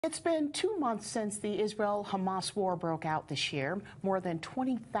It's been 2 months since the Israel-Hamas war broke out this year. More than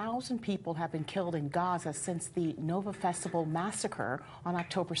 20,000 people have been killed in Gaza since the Nova Festival massacre on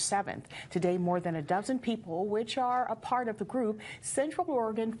October 7th. Today, more than a dozen people, which are a part of the group Central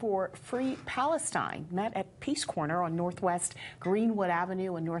Oregon for Free Palestine, met at Peace Corner on Northwest Greenwood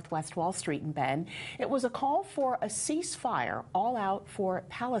Avenue and Northwest Wall Street in Bend. It was a call for a ceasefire, all out for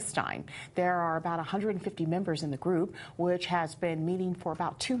Palestine. There are about 150 members in the group, which has been meeting for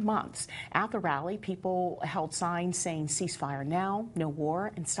about 2 months. At the rally, people held signs saying ceasefire now, no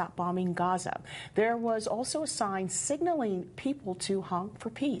war, and stop bombing Gaza. There was also a sign signaling people to hunt for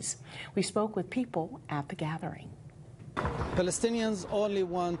peace. We spoke with people at the gathering. Palestinians only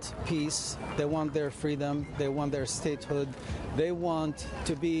want peace. They want their freedom. They want their statehood. They want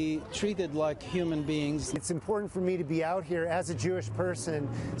to be treated like human beings. It's important for me to be out here as a Jewish person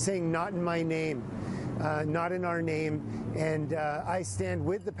saying not in my name. Not in our name, and I stand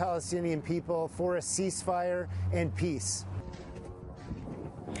with the Palestinian people for a ceasefire and peace.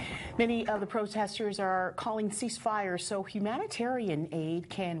 Many of the protesters are calling ceasefire so humanitarian aid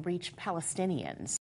can reach Palestinians.